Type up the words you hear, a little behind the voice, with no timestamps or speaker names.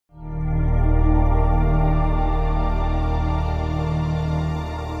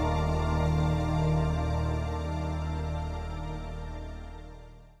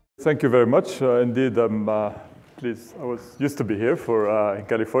Thank you very much. Indeed, I'm pleased. I used to be here in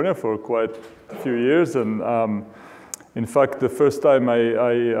California for quite a few years, and in fact, the first time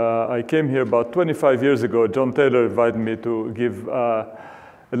I came here about 25 years ago, John Taylor invited me to give a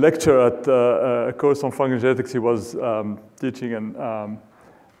lecture at a course on fungal genetics he was teaching, and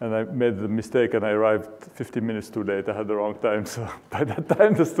I made the mistake and I arrived 15 minutes too late. I had the wrong time, so by that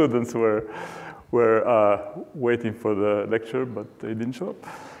time the students were waiting for the lecture, but they didn't show up.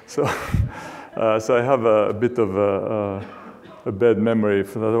 So, so I have a bit of a bad memory.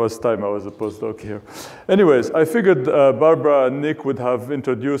 For that was time I was a postdoc here. Anyways, I figured Barbara and Nick would have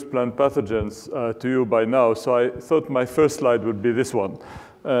introduced plant pathogens to you by now, so I thought my first slide would be this one.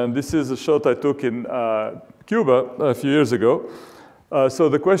 And this is a shot I took in Cuba a few years ago. So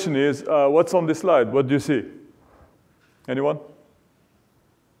the question is, what's on this slide? What do you see? Anyone?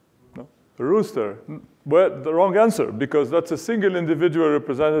 No? A rooster. Well, the wrong answer, because that's a single individual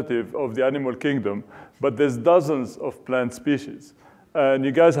representative of the animal kingdom, but there's dozens of plant species. And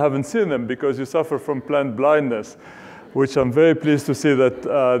you guys haven't seen them because you suffer from plant blindness, which I'm very pleased to see that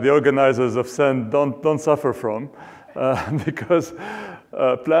the organizers of SEND don't suffer from, because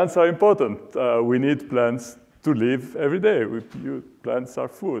plants are important. We need plants to live every day. Plants are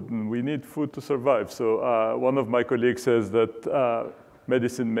food, and we need food to survive. So one of my colleagues says that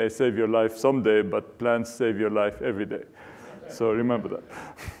medicine may save your life someday, but plants save your life every day. So remember that.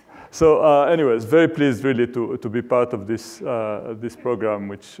 So anyways, very pleased really to be part of this, this program,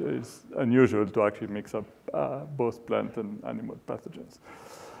 which is unusual to actually mix up both plant and animal pathogens.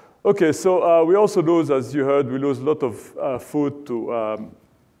 Okay, so we also lose, as you heard, we lose a lot of food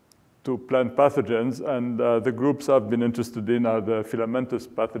to plant pathogens, and the groups I've been interested in are the filamentous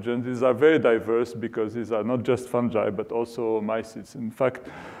pathogens. These are very diverse because these are not just fungi, but also mycetes. In fact,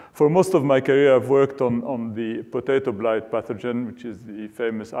 for most of my career, I've worked on the potato blight pathogen, which is the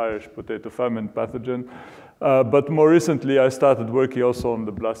famous Irish potato famine pathogen. But more recently, I started working also on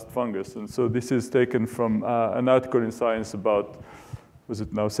the blast fungus. And so this is taken from an article in Science about, was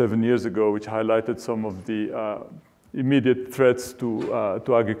it now 7 years ago, which highlighted some of the immediate threats to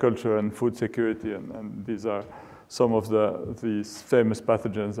agriculture and food security, and these are some of these famous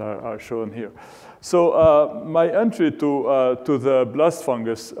pathogens are shown here. So my entry to the blast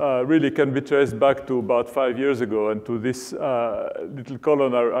fungus really can be traced back to about 5 years ago, and to this little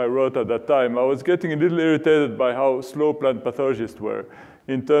column I wrote at that time. I was getting a little irritated by how slow plant pathologists were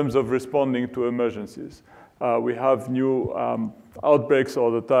in terms of responding to emergencies. We have new outbreaks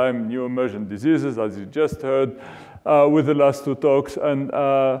all the time, new emergent diseases, as you just heard. With the last two talks, and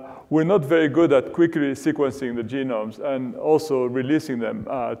we're not very good at quickly sequencing the genomes and also releasing them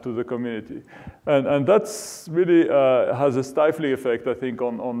to the community. And that's really has a stifling effect, I think,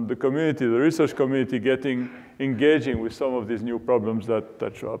 on the community, the research community engaging with some of these new problems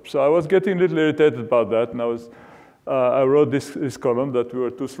that show up. So I was getting a little irritated about that, and I wrote this column that we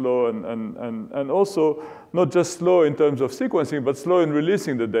were too slow and also not just slow in terms of sequencing, but slow in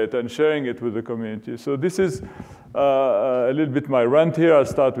releasing the data and sharing it with the community. So this is a little bit my rant here. I'll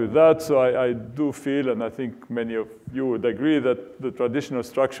start with that. So I do feel, and I think many of you would agree, that the traditional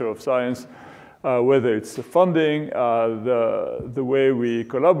structure of science, whether it's the funding, the way we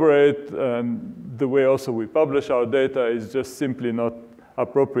collaborate, and the way also we publish our data is just simply not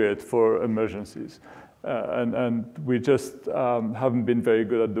appropriate for emergencies. And we just haven't been very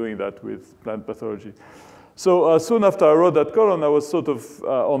good at doing that with plant pathology. So soon after I wrote that column, I was sort of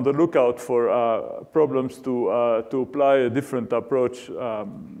on the lookout for problems to apply a different approach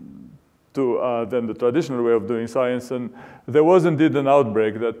than the traditional way of doing science. And there was indeed an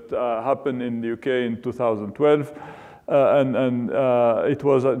outbreak that happened in the UK in 2012. And it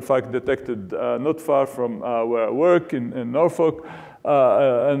was, in fact, detected not far from where I work in Norfolk.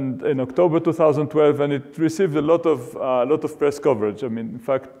 And in October 2012, and it received a lot of press coverage. I mean, in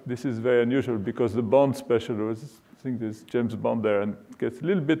fact, this is very unusual because the Bond specialist, I think there's James Bond there, and gets a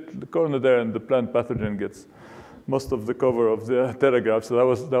little bit the corner there, and the plant pathogen gets most of the cover of the Telegraph. So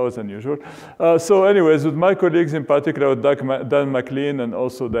that was unusual. So, anyways, with my colleagues in particular, Dan McLean and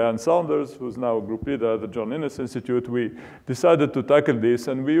also Diane Saunders, who's now a group leader at the John Innes Institute, we decided to tackle this,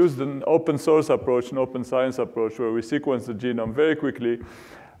 and we used an open source approach, an open science approach, where we sequenced the genome very quickly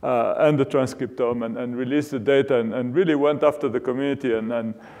and the transcriptome, and released the data, and really went after the community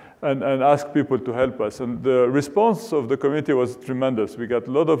and asked people to help us. And the response of the community was tremendous. We got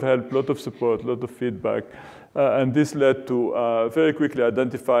a lot of help, a lot of support, a lot of feedback. And this led to very quickly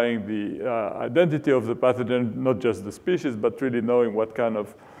identifying the identity of the pathogen, not just the species, but really knowing what kind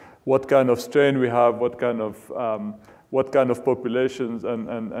of strain we have, what kind of populations,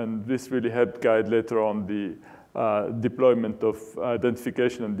 and this really helped guide later on the deployment of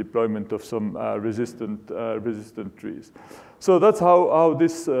identification and deployment of some resistant trees. So that's how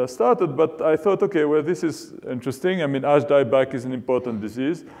this started, but I thought, okay, well, this is interesting. I mean, ash dieback is an important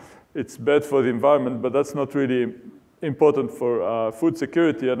disease. It's bad for the environment, but that's not really important for food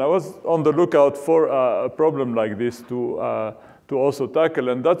security. And I was on the lookout for a problem like this to also tackle,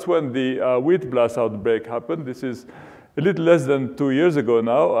 and that's when the wheat blast outbreak happened. This is a little less than 2 years ago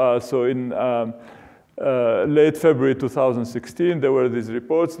now. So in late February 2016, there were these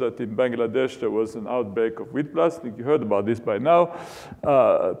reports that in Bangladesh there was an outbreak of wheat blast. I think you heard about this by now.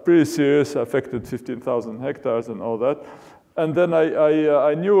 Pretty serious, affected 15,000 hectares and all that. And then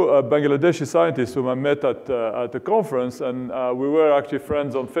I knew a Bangladeshi scientist whom I met at a conference, and we were actually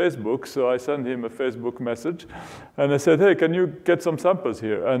friends on Facebook. So I sent him a Facebook message, and I said, "Hey, can you get some samples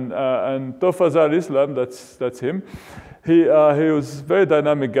here?" And Tofazar Islam, that's him. He was a very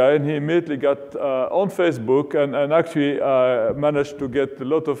dynamic guy, and he immediately got on Facebook and actually managed to get a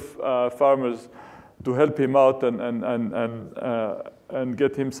lot of farmers to help him out and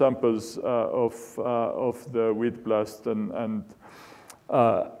get him samples of the wheat blast and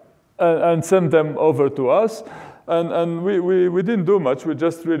send them over to us. And we didn't do much. We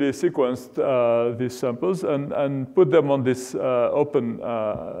just really sequenced these samples and put them on this open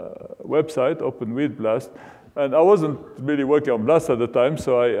website, Open Wheat Blast. And I wasn't really working on BLAST at the time,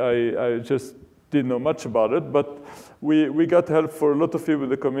 so I just didn't know much about it. But we got help for a lot of people in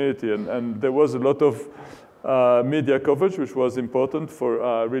the community, and there was a lot of media coverage, which was important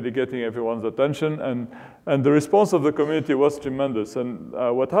for really getting everyone's attention. And the response of the community was tremendous. And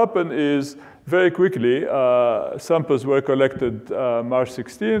what happened is, very quickly, samples were collected March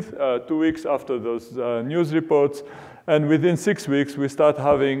 16th, 2 weeks after those news reports. And within 6 weeks, we start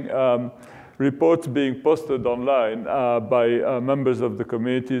having reports being posted online by members of the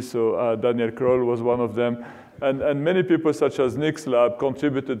community. So Daniel Kroll was one of them. And many people, such as Nick's lab,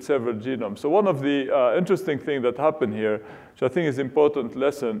 contributed several genomes. So one of the interesting things that happened here, which I think is an important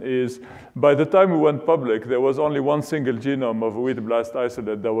lesson, is by the time we went public, there was only one single genome of a wheat blast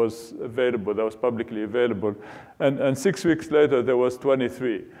isolate that was available, that was publicly available. And 6 weeks later, there was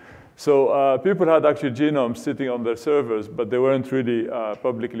 23. So people had actually genomes sitting on their servers, but they weren't really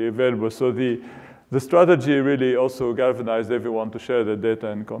publicly available. So the strategy really also galvanized everyone to share their data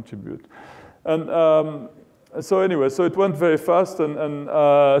and contribute. And so anyway, so it went very fast, and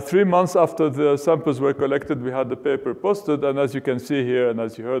 3 months after the samples were collected, we had the paper posted, and as you can see here, and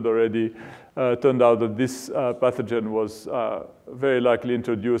as you heard already, turned out that this pathogen was very likely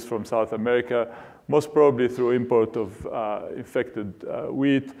introduced from South America, most probably through import of infected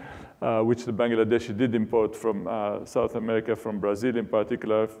wheat, which the Bangladeshi did import from South America, from Brazil in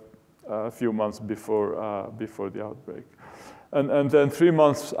particular, a few months before the outbreak. And then 3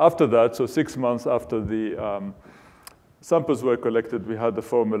 months after that, so 6 months after the samples were collected, we had the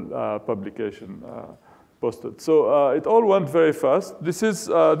formal publication posted. So it all went very fast. This is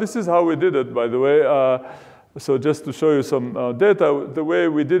how we did it, by the way. So just to show you some data, the way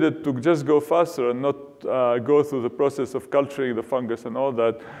we did it to just go faster and not go through the process of culturing the fungus and all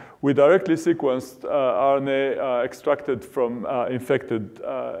that, we directly sequenced RNA extracted from infected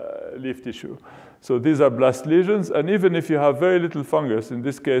leaf tissue. So these are blast lesions, and even if you have very little fungus, in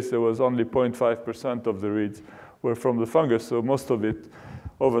this case there was only 0.5% of the reads were from the fungus, so most of it,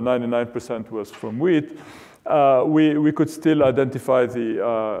 over 99%, was from wheat. We could still identify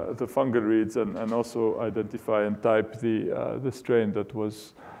the fungal reads and also identify and type the strain that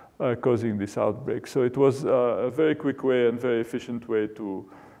was causing this outbreak. So it was a very quick way and very efficient way to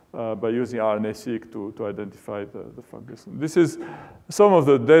by using RNA-seq to identify the fungus. And this is some of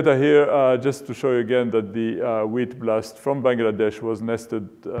the data here, just to show you again that the wheat blast from Bangladesh was nested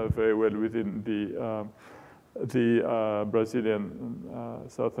very well within the Brazilian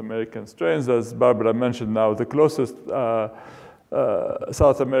South American strains. As Barbara mentioned now, the closest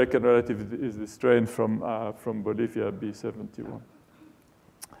South American relative is the strain from Bolivia, B71.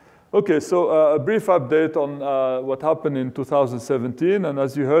 Okay, so a brief update on what happened in 2017. And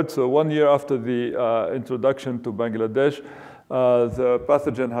as you heard, so 1 year after the introduction to Bangladesh, the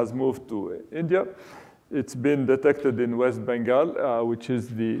pathogen has moved to India. It's been detected in West Bengal, which is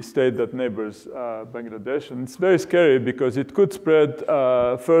the state that neighbors Bangladesh. And it's very scary because it could spread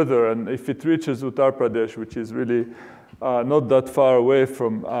further. And if it reaches Uttar Pradesh, which is really not that far away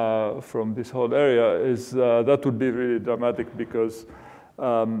from this whole area, that would be really dramatic because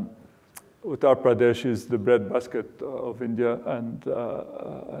Uttar Pradesh is the breadbasket of India, and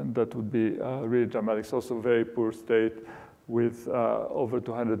that would be really dramatic. It's also a very poor state with over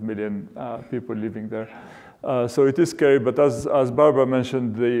 200 million people living there. So it is scary, but as Barbara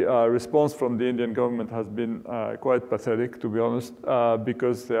mentioned, the response from the Indian government has been quite pathetic, to be honest,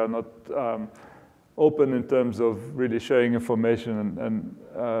 because they are not open in terms of really sharing information, and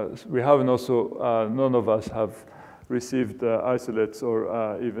we haven't also, none of us have received isolates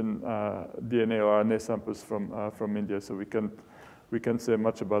or even DNA or RNA samples from India, so we can't say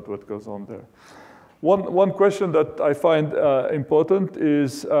much about what goes on there. One question that I find important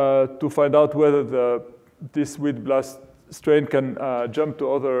is to find out whether this wheat blast strain can jump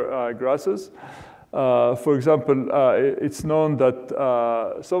to other grasses. For example, it's known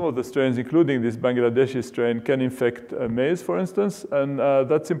that some of the strains, including this Bangladeshi strain, can infect maize, for instance, and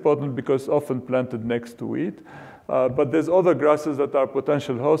that's important because often planted next to wheat. But there's other grasses that are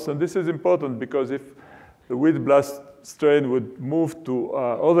potential hosts, and this is important because if the wheat blast strain would move to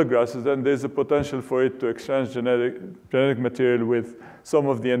other grasses, then there's a potential for it to exchange genetic material with some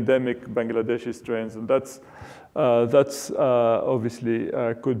of the endemic Bangladeshi strains, and that's obviously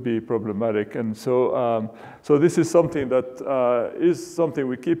could be problematic. And so, so this is something that is something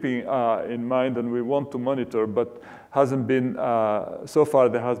we're keeping in mind and we want to monitor, but hasn't been, so far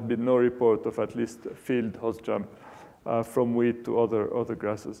there has been no report of at least field host jump from wheat to other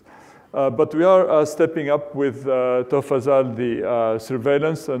grasses. But we are stepping up with Tofazal the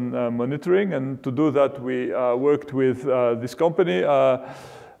surveillance and monitoring, and to do that we worked with this company,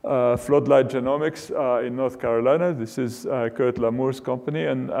 Floodlight Genomics in North Carolina. This is Kurt Lamour's company,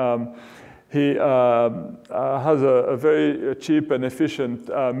 and he has a very cheap and efficient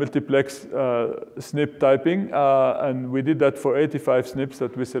multiplex SNP typing, and we did that for 85 SNPs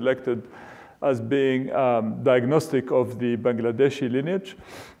that we selected as being diagnostic of the Bangladeshi lineage.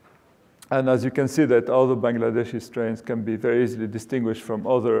 And as you can see, that all the Bangladeshi strains can be very easily distinguished from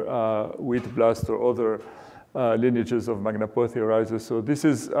other wheat blast or other lineages of Magnaporthia oryza. So this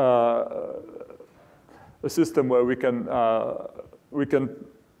is a system where we can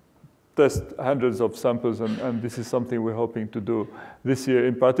test hundreds of samples, and this is something we're hoping to do this year,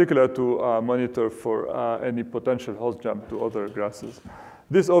 in particular to monitor for any potential host jump to other grasses.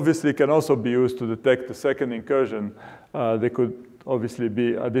 This obviously can also be used to detect a second incursion. There could obviously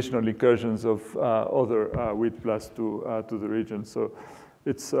be additional incursions of other wheat blasts to the region. So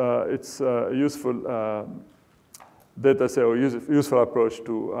it's a useful data set or useful approach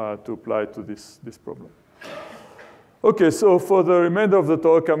to apply to this problem. Okay, so for the remainder of the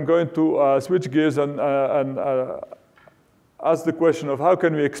talk, I'm going to switch gears and ask the question of how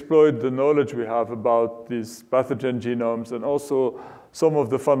can we exploit the knowledge we have about these pathogen genomes and also some of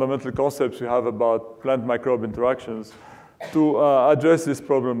the fundamental concepts we have about plant-microbe interactions to address this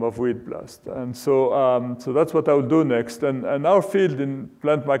problem of wheat blast. And so, so that's what I will do next. And our field in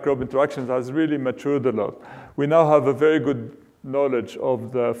plant-microbe interactions has really matured a lot. We now have a very good knowledge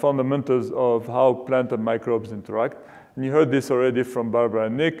of the fundamentals of how plant and microbes interact. And you heard this already from Barbara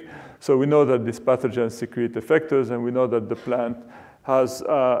and Nick. So we know that these pathogens secrete effectors, and we know that the plant has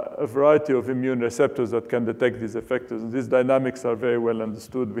a variety of immune receptors that can detect these effectors. And these dynamics are very well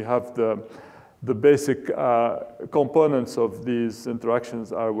understood. We have the basic components of these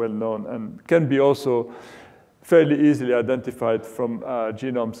interactions are well known and can be also fairly easily identified from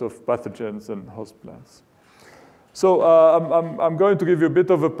genomes of pathogens and host plants. So I'm going to give you a bit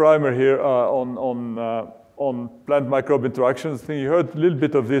of a primer here on plant-microbe interactions. I think you heard a little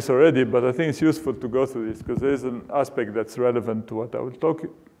bit of this already, but I think it's useful to go through this because there is an aspect that's relevant to what I will talk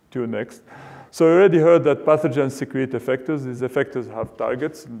to you next. So you already heard that pathogens secrete effectors. These effectors have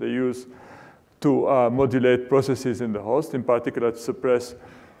targets, and they use to modulate processes in the host, in particular to suppress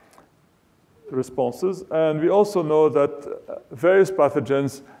responses. And we also know that various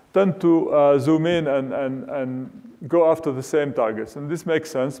pathogens tend to zoom in and go after the same targets. And this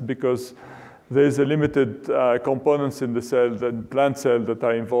makes sense because there is a limited components in the cell, the plant cell, that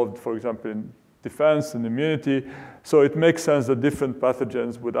are involved, for example, in defense and immunity. So it makes sense that different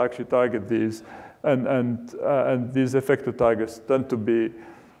pathogens would actually target these. And these effector targets tend to be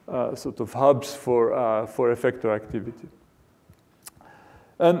sort of hubs for effector activity.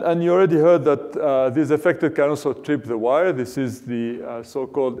 And you already heard that this effector can also trip the wire. This is the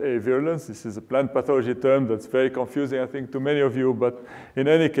so-called avirulence. This is a plant pathology term that's very confusing, I think, to many of you. But in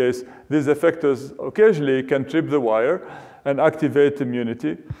any case, these effectors occasionally can trip the wire and activate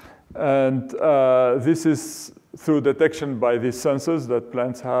immunity. And this is through detection by these sensors that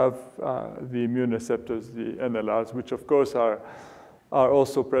plants have, the immune receptors, the NLRs, which of course are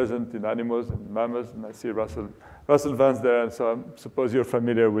also present in animals and mammals. And I see Russell Vance there, and so I suppose you're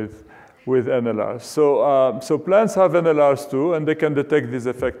familiar with NLRs. So plants have NLRs too, and they can detect these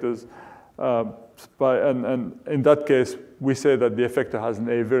effectors and in that case, we say that the effector has an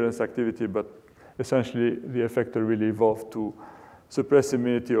avirulence activity, but essentially the effector really evolved to suppress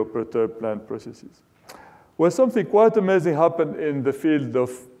immunity or perturb plant processes. Well, something quite amazing happened in the field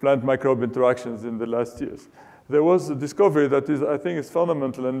of plant-microbe interactions in the last years. There was a discovery that I think is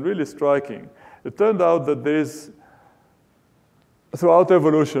fundamental and really striking. It turned out that throughout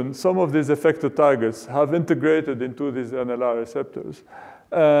evolution, some of these effector targets have integrated into these NLR receptors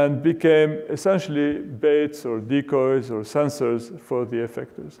and became essentially baits or decoys or sensors for the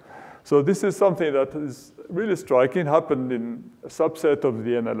effectors. So this is something that is really striking, happened in a subset of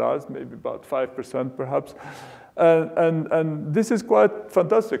the NLRs, maybe about 5% perhaps. And this is quite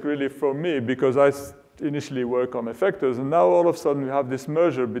fantastic really for me, because I initially work on effectors, and now all of a sudden we have this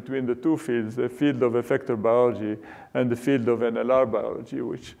merger between the two fields, the field of effector biology and the field of NLR biology,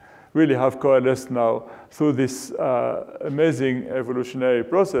 which really have coalesced now through this amazing evolutionary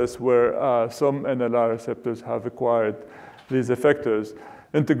process where some NLR receptors have acquired these effectors,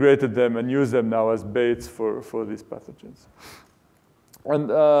 integrated them, and use them now as baits for these pathogens. And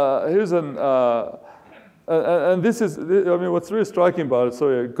here's and this is, I mean, what's really striking about it,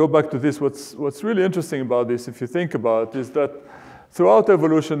 sorry, go back to this, what's really interesting about this, if you think about it, is that throughout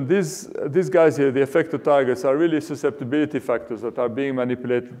evolution, these guys here, the effector targets, are really susceptibility factors that are being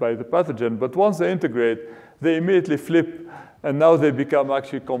manipulated by the pathogen, but once they integrate, they immediately flip, and now they become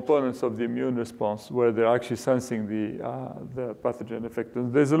actually components of the immune response, where they're actually sensing the pathogen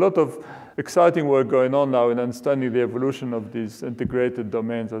effectors. There's a lot of exciting work going on now in understanding the evolution of these integrated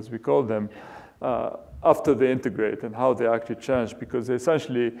domains, as we call them, after they integrate and how they actually change, because they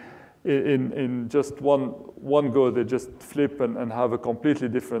essentially, in just one go, they just flip and have a completely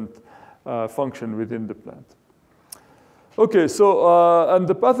different function within the plant. Okay, so, and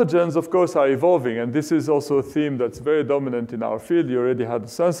the pathogens, of course, are evolving, and this is also a theme that's very dominant in our field. You already had a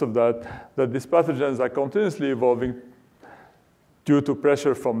sense of that these pathogens are continuously evolving due to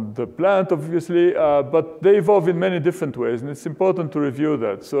pressure from the plant, obviously, but they evolve in many different ways, and it's important to review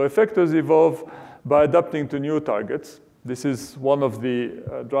that. So effectors evolve by adapting to new targets. This is one of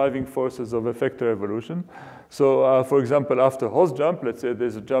the driving forces of effector evolution. So, for example, after host jump, let's say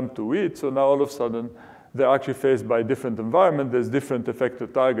there's a jump to wheat, so now all of a sudden they're actually faced by a different environment. There's different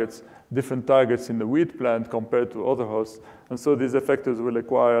effector targets, different targets in the wheat plant compared to other hosts, and so these effectors will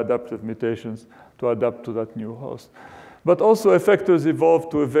acquire adaptive mutations to adapt to that new host. But also effectors evolve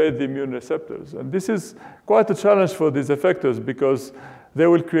to evade the immune receptors. And this is quite a challenge for these effectors because they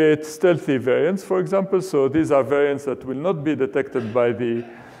will create stealthy variants, for example. So these are variants that will not be detected by the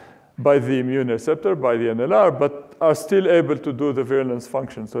immune receptor, by the NLR, but are still able to do the virulence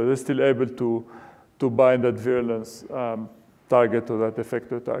function. So they're still able to bind that virulence target or that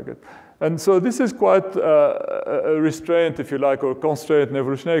effector target. And so this is quite a restraint, if you like, or constraint, an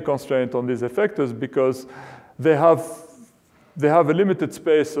evolutionary constraint on these effectors, because they have a limited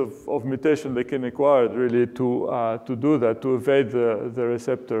space of mutation they can acquire really to do that, to evade the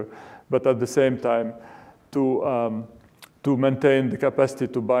receptor, but at the same time to maintain the capacity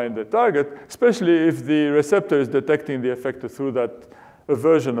to bind the target, especially if the receptor is detecting the effector through that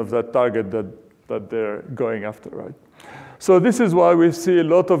version of that target that they're going after, right? So this is why we see a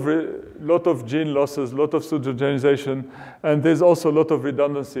lot of gene losses, a lot of pseudogenization, and there's also a lot of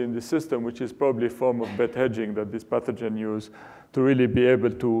redundancy in the system, which is probably a form of bet hedging that this pathogen use to really be able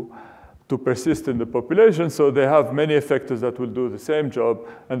to persist in the population. So they have many effectors that will do the same job,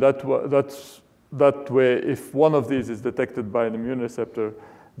 and that way, if one of these is detected by an immune receptor,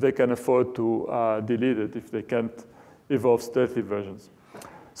 they can afford to delete it if they can't evolve stealthy versions.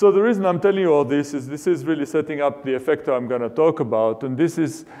 So the reason I'm telling you all this is really setting up the effector I'm going to talk about. And this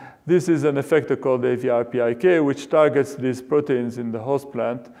is an effector called AVR-PIK, which targets these proteins in the host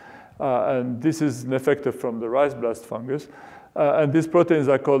plant. And this is an effector from the rice blast fungus. And these proteins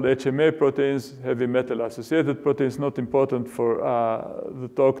are called HMA proteins, heavy metal associated proteins, not important for the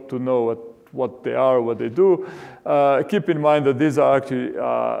talk to know what they are, what they do. Keep in mind that these are actually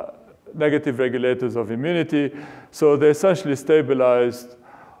negative regulators of immunity. So they're essentially stabilized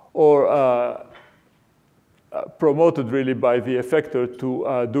or promoted really by the effector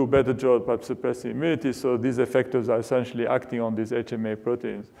to do a better job at suppressing immunity. So these effectors are essentially acting on these HMA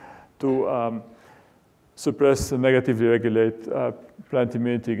proteins to suppress and negatively regulate plant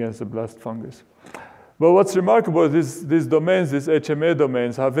immunity against the blast fungus. But what's remarkable is these domains, these HMA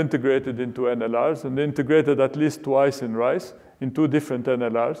domains, have integrated into NLRs, and they integrated at least twice in rice, in two different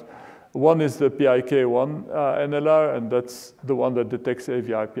NLRs. One is the PIK1 NLR, and that's the one that detects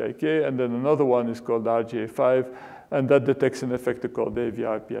AVR-PIK. And then another one is called RGA5, and that detects an effector called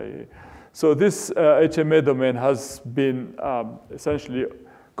AVR-PIA. So this HMA domain has been essentially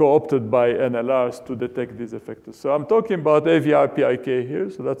co-opted by NLRs to detect these effectors. So I'm talking about AVR-PIK here,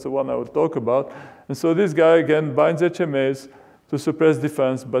 so that's the one I will talk about. And so this guy, again, binds HMAs to suppress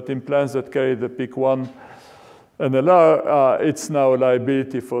defense, but in plants that carry the PIK1 NLR, it's now a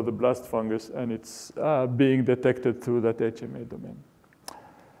liability for the blast fungus, and it's being detected through that HMA domain.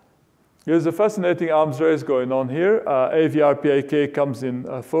 There's a fascinating arms race going on here. AVR-PIK comes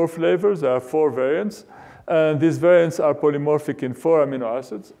in 4 flavors. There are 4 variants. And these variants are polymorphic in 4 amino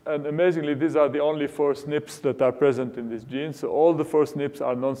acids. And amazingly, these are the only 4 SNPs that are present in this gene. So all the 4 SNPs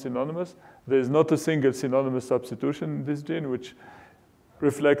are non-synonymous. There is not a single synonymous substitution in this gene, which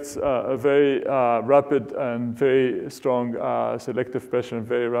reflects a very rapid and very strong selective pressure and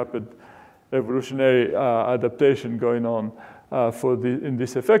very rapid evolutionary adaptation going on in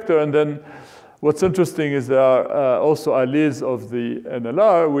this effector. And then what's interesting is there are also alleles of the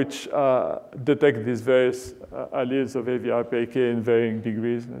NLR which detect these various alleles of AVR-PIK in varying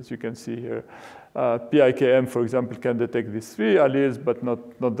degrees, as you can see here. PIKM, for example, can detect these 3 alleles, but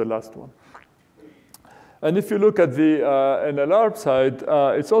not the last one. And if you look at the NLR side,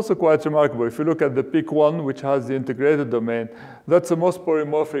 it's also quite remarkable. If you look at the PIK1, which has the integrated domain, that's the most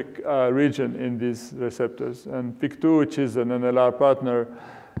polymorphic region in these receptors. And PIK2, which is an NLR partner,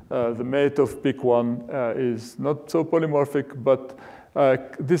 the mate of PIK1, is not so polymorphic, but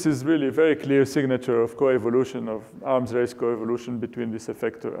this is really a very clear signature of coevolution, of arms race coevolution between this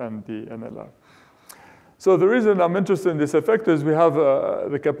effector and the NLR. So the reason I'm interested in this effector is we have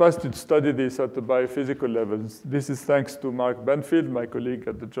the capacity to study this at the biophysical levels. This is thanks to Mark Benfield, my colleague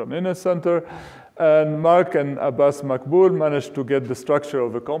at the John Innes Center. And Mark and Abbas Makboul managed to get the structure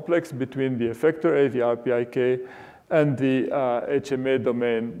of a complex between the effector, AVR-PIK, and the HMA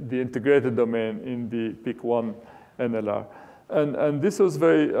domain, the integrated domain in the PIK1 NLR. And this was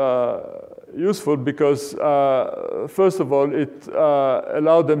very useful because, first of all, it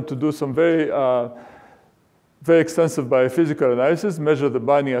allowed them to do some very extensive biophysical analysis, measure the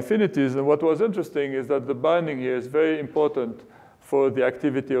binding affinities. And what was interesting is that the binding here is very important for the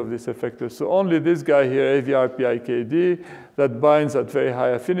activity of this effector. So only this guy here, AVR-PIKD, that binds at very high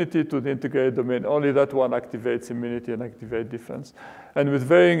affinity to the integrated domain, only that one activates immunity and activates defense. And with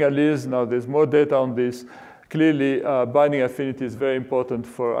varying alleles, now there's more data on this, clearly binding affinity is very important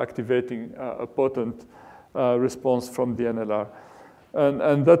for activating a potent response from the NLR.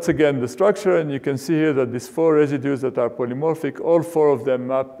 And that's, again, the structure. And you can see here that these 4 residues that are polymorphic, all 4 of them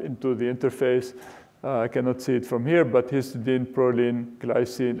map into the interface. I cannot see it from here, but histidine, proline,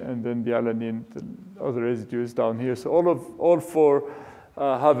 glycine, and then the alanine, the other residues down here. So all 4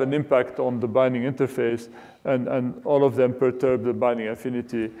 have an impact on the binding interface, and all of them perturb the binding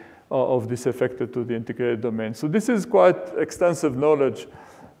affinity of this effector to the integrated domain. So this is quite extensive knowledge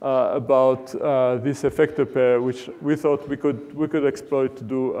about this effector pair, which we thought we could exploit to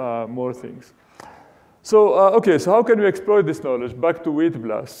do more things. So, okay, so how can we exploit this knowledge? Back to wheat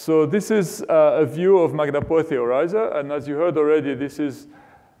blast. So this is a view of Magnapothia oryza, and as you heard already, this is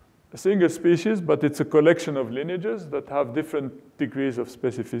a single species, but it's a collection of lineages that have different degrees of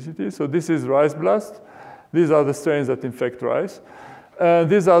specificity. So this is rice blast. These are the strains that infect rice. And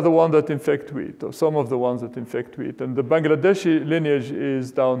these are the ones that infect wheat, or some of the ones that infect wheat. And the Bangladeshi lineage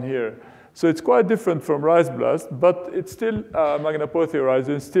is down here. So it's quite different from rice blast, but it's still Magnapothia oryza,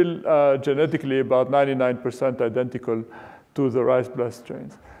 it's still genetically about 99% identical to the rice blast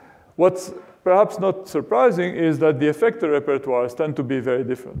strains. What's perhaps not surprising is that the effector repertoires tend to be very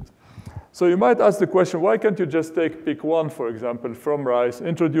different. So you might ask the question, why can't you just take PIK1, for example, from rice,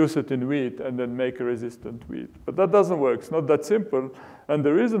 introduce it in wheat, and then make a resistant wheat? But that doesn't work. It's not that simple. And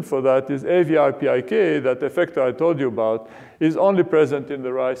the reason for that is AVR-PIK, that effector I told you about, is only present in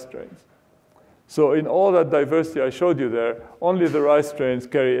the rice strains. So in all that diversity I showed you there, only the rice strains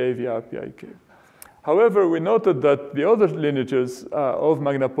carry AVR-PIK. However, we noted that the other lineages of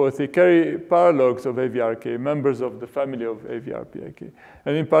Magnapothia carry paralogs of AVR-PIK, members of the family of AVR-PIK.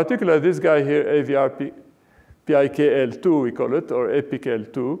 And in particular, this guy here, AVR-PIKL2, we call it, or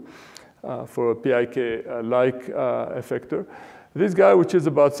APIKL2, for a PIK-like effector. This guy, which is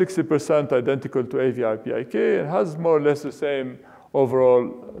about 60% identical to AVR-PIK and has more or less the same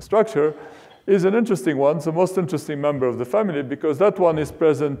overall structure, is an interesting one. It's the most interesting member of the family because that one is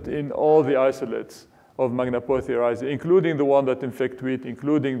present in all the isolates of Magnapothia oryza, including the one that infect wheat,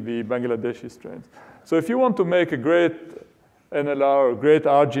 including the Bangladeshi strains. So if you want to make a great NLR or great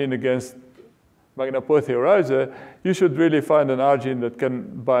R gene against Magnapothia oryza, you should really find an R gene that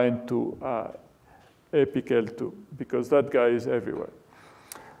can bind to APIKL2, because that guy is everywhere.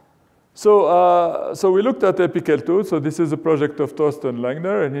 So we looked at EPICAL2. So this is a project of Thorsten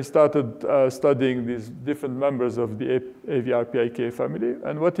Langner, and he started studying these different members of the AVR-PIK family.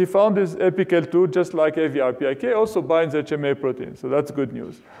 And what he found is EPICAL2, just like AVR-PIK, also binds HMA protein. So that's good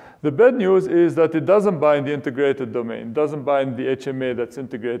news. The bad news is that it doesn't bind the integrated domain. It doesn't bind the HMA that's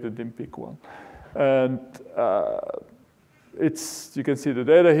integrated in PIK1. And you can see the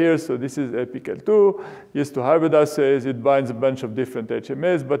data here. So this is EPICAL2. Used to hybrid assays. It binds a bunch of different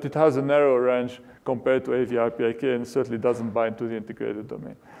HMAs, but it has a narrow range compared to AVR-PIK, and certainly doesn't bind to the integrated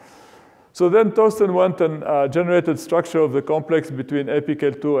domain. So then Thorsten went and generated structure of the complex between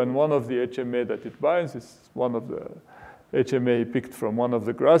EPICAL2 and one of the HMA that it binds. It's one of the HMA he picked from one of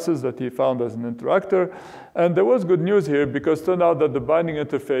the grasses that he found as an interactor. And there was good news here, because it turned out that the binding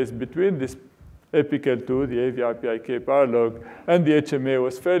interface between this EPICAL2, the AVR-PIK paralog, and the HMA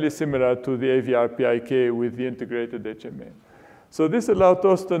was fairly similar to the AVR-PIK with the integrated HMA. So this allowed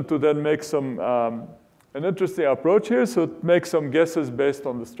Thorsten to then make an interesting approach here, so make some guesses based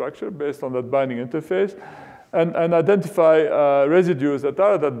on the structure, based on that binding interface, and identify residues that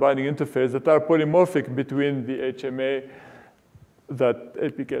are that binding interface that are polymorphic between the HMA that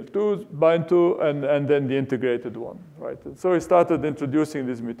EPICAL2 bind to and then the integrated one, right? And so he started introducing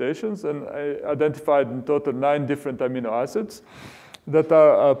these mutations, and I identified in total 9 different amino acids that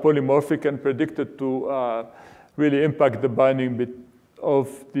are polymorphic and predicted to really impact the binding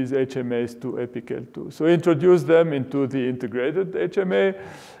of these HMAs to EPICAL2. So he introduced them into the integrated HMA,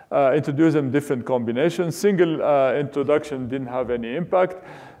 introduced them different combinations. Single introduction didn't have any impact.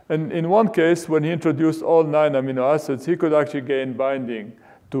 And in one case, when he introduced all 9 amino acids, he could actually gain binding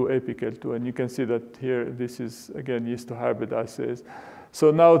to EPICAL2. And you can see that here, this is, again, used to hybrid assays.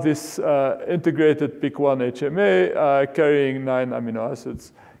 So now this integrated PIK1 HMA carrying 9 amino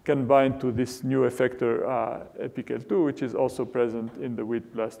acids can bind to this new effector EPICAL2, which is also present in the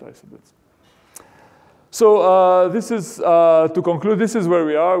wheat blast isolates. So this is, to conclude, this is where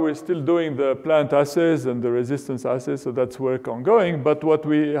we are. We're still doing the plant assays and the resistance assays, so that's work ongoing. But what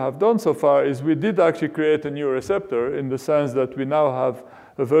we have done so far is we did actually create a new receptor, in the sense that we now have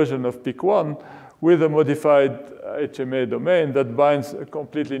a version of PIK1 with a modified HMA domain that binds a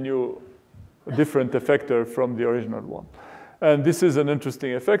completely new, different effector from the original one. And this is an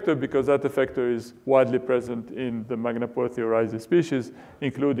interesting effector, because that effector is widely present in the Magnapore theorizii species,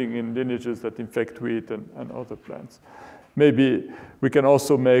 including in lineages that infect wheat and other plants. Maybe we can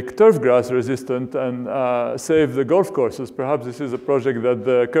also make turfgrass resistant and save the golf courses. Perhaps this is a project that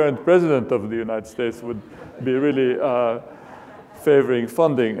the current president of the United States would be really favoring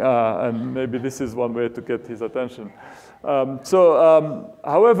funding, and maybe this is one way to get his attention.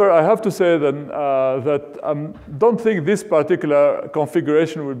 However, I have to say then that I don't think this particular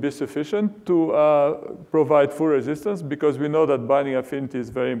configuration would be sufficient to provide full resistance, because we know that binding affinity is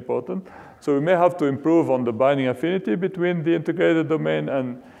very important. So we may have to improve on the binding affinity between the integrated domain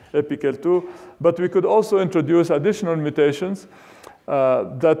and EPICAL2, but we could also introduce additional mutations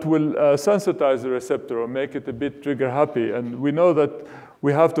that will sensitize the receptor or make it a bit trigger happy. And we know that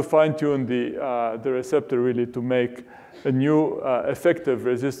we have to fine-tune the receptor really to make a new effective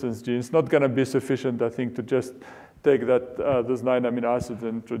resistance gene. It's not going to be sufficient, I think, to just take those 9 amino acids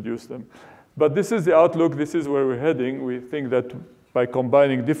and introduce them. But this is the outlook. This is where we're heading. We think that by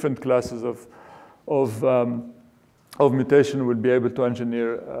combining different classes of mutation, we'll be able to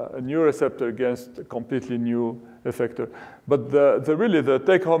engineer a new receptor against a completely new effector. But really the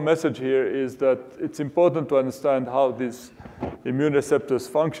take-home message here is that it's important to understand how these immune receptors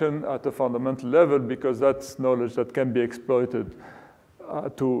function at a fundamental level, because that's knowledge that can be exploited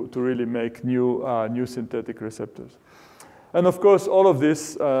to really make new synthetic receptors. And of course, all of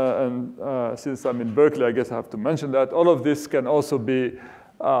this, since I'm in Berkeley, I guess I have to mention that, all of this can also be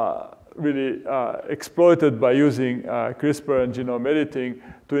really exploited by using CRISPR and genome editing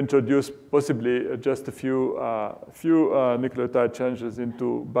to introduce possibly just a few nucleotide changes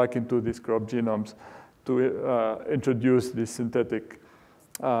back into these crop genomes to introduce these synthetic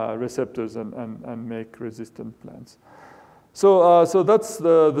receptors and make resistant plants. So that's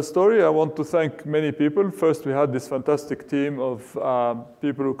the story. I want to thank many people. First, we had this fantastic team of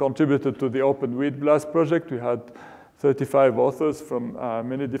people who contributed to the Open Wheat Blast project. We had 35 authors from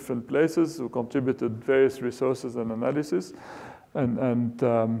many different places who contributed various resources and analysis. And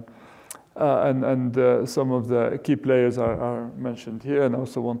some of the key players are mentioned here. And I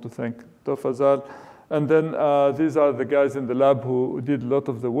also want to thank Tofazal. And then these are the guys in the lab who did a lot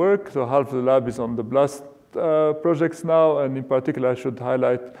of the work. So half of the lab is on the BLAST projects now. And in particular, I should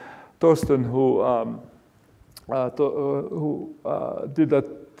highlight Thorsten, who did that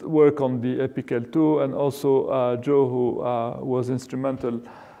work on the EPICAL2, and also Joe, who was instrumental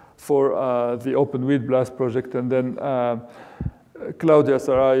for the Open Wheat BLAST project. And then Claudia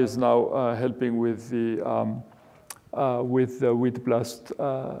Sarai is now helping with the wheat BLAST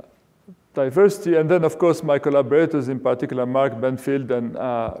diversity. And then, of course, my collaborators, in particular, Mark Benfield and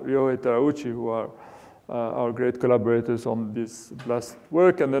Ryohei Terauchi, who are our great collaborators on this BLAST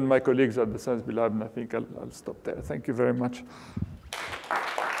work, and then my colleagues at the Sainsbury Lab, and I think I'll stop there. Thank you very much.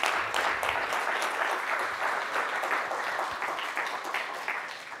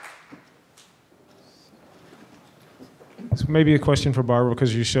 So maybe a question for Barbara,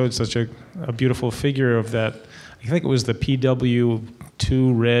 because you showed such a beautiful figure of that. I think it was the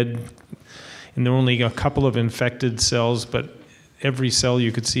PW2 red, and there were only a couple of infected cells, but every cell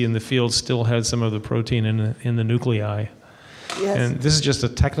you could see in the field still had some of the protein in the nuclei. Yes. And this is just a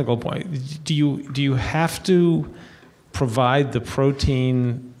technical point. Do you have to provide the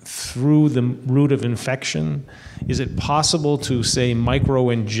protein through the route of infection? Is it possible to, say,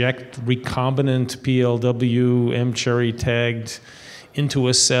 micro-inject recombinant PLW M-cherry tagged into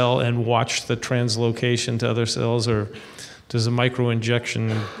a cell and watch the translocation to other cells, or does a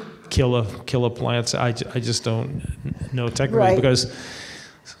micro-injection kill a plant? I just don't know technically, right. Because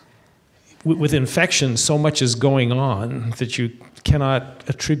with infection, so much is going on that you cannot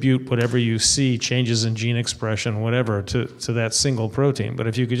attribute whatever you see, changes in gene expression, whatever, to that single protein. But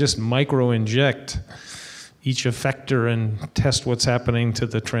if you could just micro-inject each effector and test what's happening to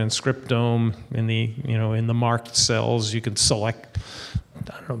the transcriptome in the marked cells, you could select, I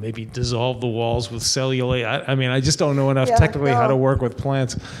don't know, maybe dissolve the walls with cellulase. I mean, I just don't know enough technically how to work with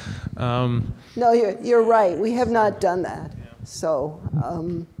plants. No, you're right. We have not done that. So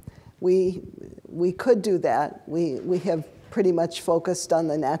we could do that. We have pretty much focused on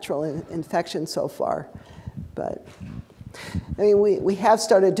the natural infection so far. But I mean, we have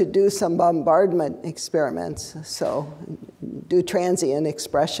started to do some bombardment experiments. So do transient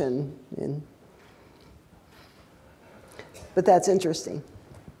expression. But that's interesting.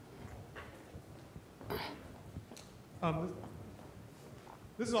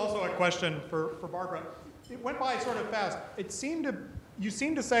 This is also a question for Barbara. It went by sort of fast. You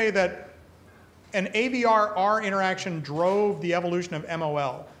seemed to say that an AVR-R interaction drove the evolution of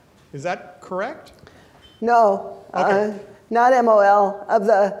MOL. Is that correct? No, Okay. Not MOL.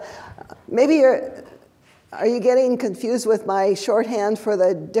 Are you getting confused with my shorthand for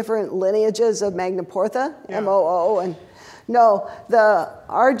the different lineages of Magnaportha? Yeah. MOO and no, the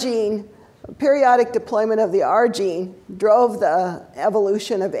R gene, periodic deployment of the R gene drove the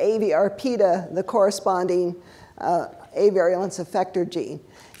evolution of AVRP, the corresponding avirulence effector gene.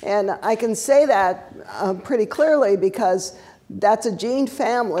 And I can say that pretty clearly because that's a gene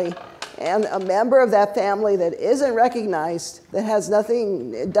family, and a member of that family that isn't recognized, that has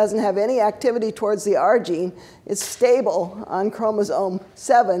nothing, it doesn't have any activity towards the R gene, is stable on chromosome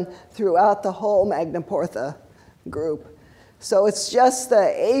 7 throughout the whole Magnaportha group. So it's just the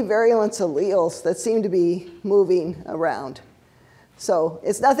avirulence alleles that seem to be moving around. So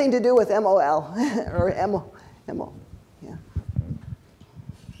it's nothing to do with MOL or MO. Yeah.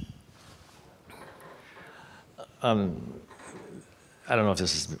 I don't know if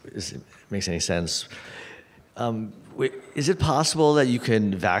this makes any sense. Is it possible that you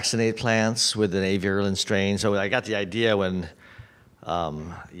can vaccinate plants with an avirulent strain? So I got the idea when,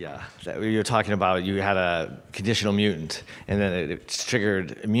 that you were talking about you had a conditional mutant, and then it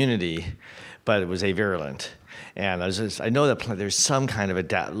triggered immunity, but it was avirulent. And I know that there's some kind of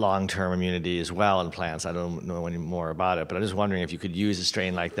a long-term immunity as well in plants. I don't know any more about it, but I'm just wondering if you could use a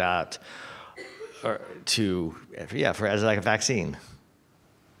strain like that, or as like a vaccine.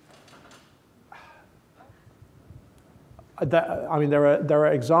 I mean, there are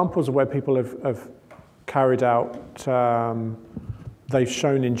examples where people have carried out. They've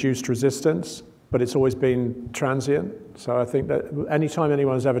shown induced resistance, but it's always been transient. So I think that anytime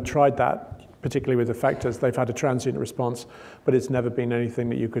anyone's ever tried that, particularly with effectors, they've had a transient response, but it's never been anything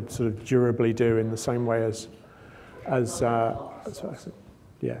that you could sort of durably do in the same way as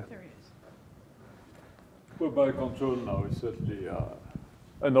yeah. Well, biocontrol now is certainly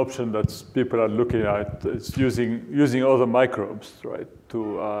an option that people are looking at. It's using other microbes, right,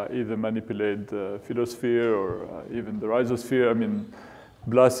 to either manipulate the phytosphere or even the rhizosphere. I mean,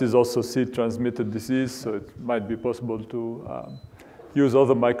 BLAST is also seed-transmitted disease, so it might be possible to use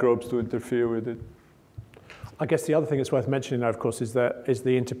other microbes to interfere with it. I guess the other thing that's worth mentioning, of course, is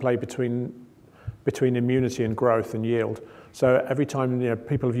the interplay between immunity and growth and yield. So every time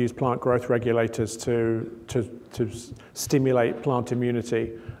people have used plant growth regulators to stimulate plant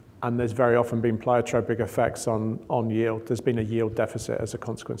immunity, and there's very often been pleiotropic effects on yield. There's been a yield deficit as a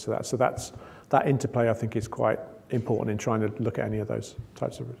consequence of that. So that interplay, I think, is quite important in trying to look at any of those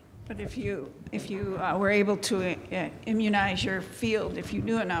types of But if you were able to immunize your field, if you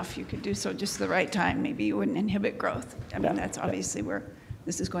knew enough, you could do so just at the right time. Maybe you wouldn't inhibit growth. I mean, that's obviously where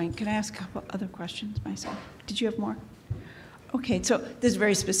this is going. Can I ask a couple other questions myself? Did you have more? Okay, so this is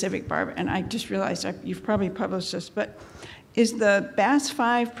very specific, Barb, and I just realized you've probably published this, but is the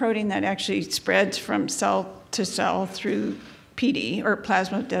BAS5 protein that actually spreads from cell to cell through PD or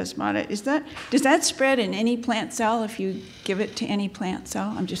plasmodesmata, does that spread in any plant cell if you give it to any plant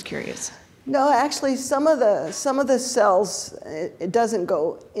cell? I'm just curious. No, actually, some of the cells it doesn't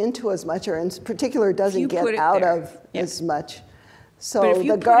go into as much, or in particular doesn't get out of as much. So but if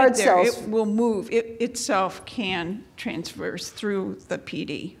you the guard there, cells it will move. It itself can transverse through the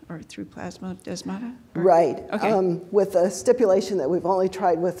PD or through plasmodesmata. Right. Okay. With the stipulation that we've only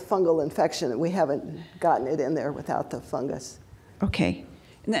tried with fungal infection, we haven't gotten it in there without the fungus. Okay.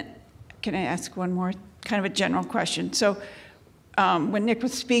 And then, can I ask one more kind of a general question? So, when Nick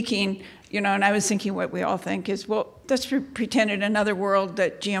was speaking, and I was thinking what we all think is, well, let's pretend in another world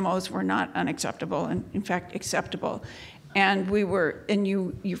that GMOs were not unacceptable and, in fact, acceptable. And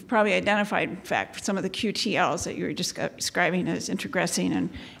you've probably identified, in fact, some of the QTLs that you were just describing as introgressing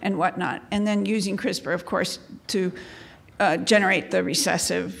and whatnot. And then using CRISPR, of course, to generate the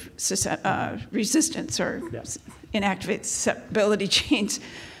recessive resistance or inactivate susceptibility chains.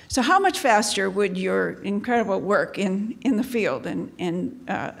 So how much faster would your incredible work in the field and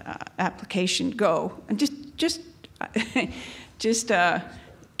application go? And just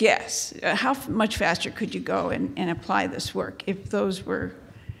guess, how much faster could you go and apply this work if those were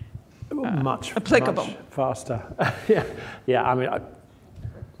much applicable? Much faster. yeah. I mean,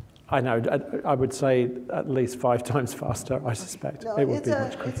 I know. I would say at least 5 times faster. I suspect it would be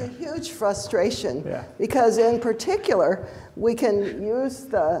much quicker. It's a huge frustration because, in particular, we can use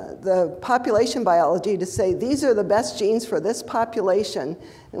the population biology to say these are the best genes for this population,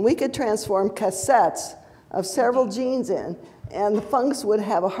 and we could transform cassettes of several genes in, and the fungus would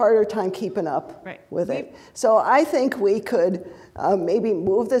have a harder time keeping up with it. So I think we could maybe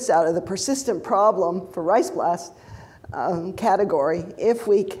move this out of the persistent problem for rice blast category if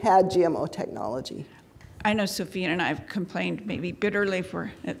we had GMO technology. I know Sophien and I have complained maybe bitterly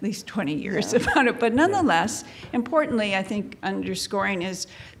for at least 20 years about it, but nonetheless, importantly, I think underscoring is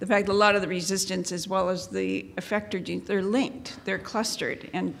the fact that a lot of the resistance as well as the effector genes, they're linked, they're clustered,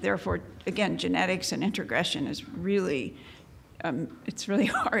 and therefore, again, genetics and introgression is really it's really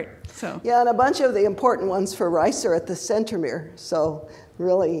hard. So and a bunch of the important ones for rice are at the centromere. So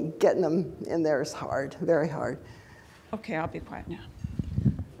really getting them in there is hard, very hard. Okay, I'll be quiet now.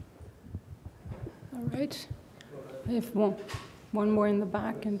 All right. I have one more in the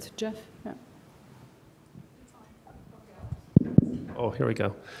back, and Jeff. Yeah. Oh, here we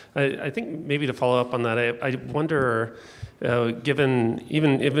go. I think maybe to follow up on that, I wonder, given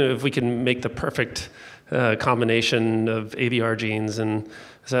even if we can make the perfect combination of AVR genes, and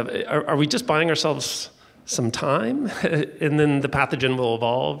stuff, are we just buying ourselves some time, and then the pathogen will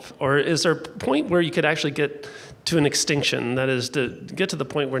evolve? Or is there a point where you could actually get to an extinction, that is to get to the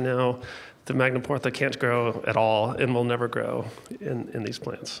point where now the Magnaportha can't grow at all and will never grow in these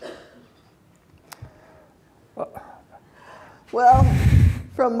plants? Well,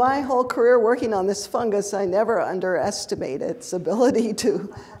 from my whole career working on this fungus, I never underestimate its ability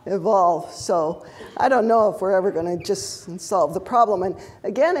to evolve. So I don't know if we're ever going to just solve the problem. And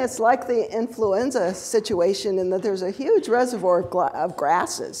again, it's like the influenza situation in that there's a huge reservoir of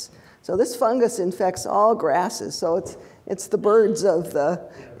grasses. So this fungus infects all grasses. So it's the birds of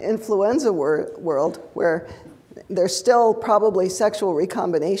the influenza world where there's still probably sexual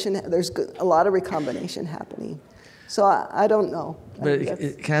recombination. There's a lot of recombination happening. So I don't know. But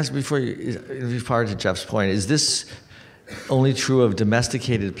can I ask before prior to Jeff's point, is this only true of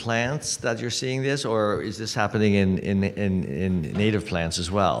domesticated plants that you're seeing this, or is this happening in native plants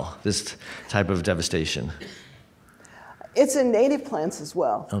as well, this type of devastation? It's in native plants as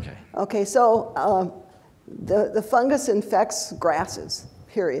well. Okay. Okay, so the fungus infects grasses,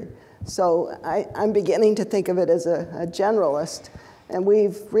 period. So I'm beginning to think of it as a generalist. And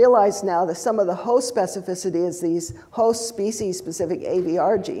we've realized now that some of the host specificity is these host species-specific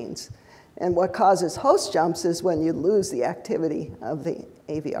AVR genes. And what causes host jumps is when you lose the activity of the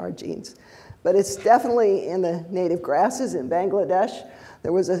AVR genes. But it's definitely in the native grasses in Bangladesh.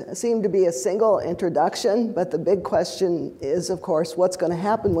 There seemed to be a single introduction, but the big question is, of course, what's going to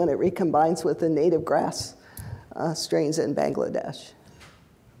happen when it recombines with the native grass strains in Bangladesh.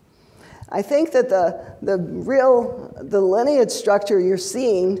 I think that the lineage structure you're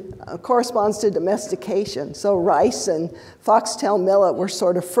seeing corresponds to domestication. So rice and foxtail millet were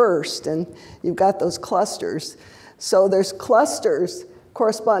sort of first, and you've got those clusters. So there's clusters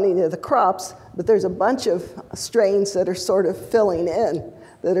corresponding to the crops, but there's a bunch of strains that are sort of filling in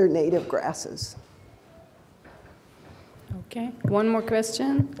that are native grasses. Okay, one more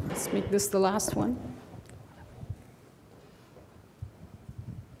question. Let's make this the last one.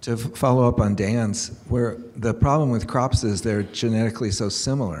 To follow up on Dan's, where the problem with crops is they're genetically so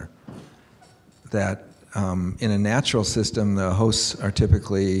similar that in a natural system, the hosts are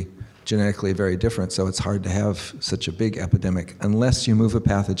typically genetically very different, so it's hard to have such a big epidemic unless you move a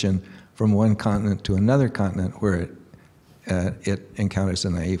pathogen from one continent to another continent where it encounters a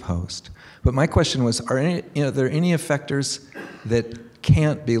naive host. But my question was, are there any effectors that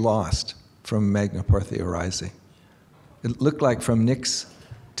can't be lost from Magnaporthia oryzae? It looked like from Nick's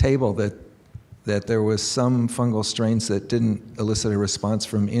table that there was some fungal strains that didn't elicit a response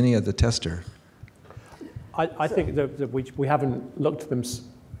from any of the tester. I think that we haven't looked at them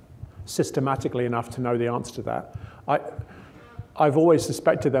systematically enough to know the answer to that. I've always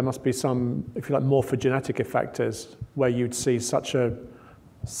suspected there must be some, if you like, morphogenetic effectors where you'd see such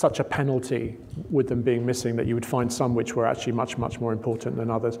a penalty with them being missing that you would find some which were actually much, much more important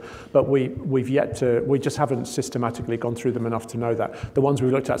than others. But we just haven't systematically gone through them enough to know that. The ones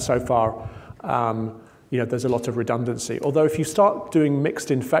we've looked at so far, there's a lot of redundancy. Although if you start doing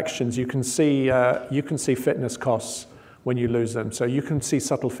mixed infections, you can see fitness costs when you lose them. So you can see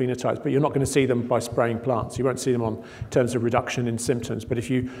subtle phenotypes, but you're not going to see them by spraying plants. You won't see them in terms of reduction in symptoms. But if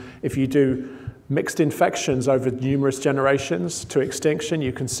you do mixed infections over numerous generations to extinction,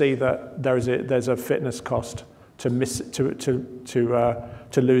 you can see that there's a fitness cost to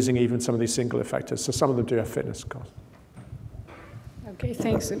losing even some of these single effectors. So some of them do have fitness costs. Okay,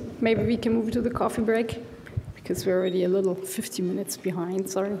 thanks. Maybe we can move to the coffee break because we're already a little 50 minutes behind,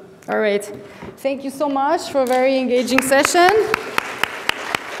 sorry. All right, thank you so much for a very engaging session.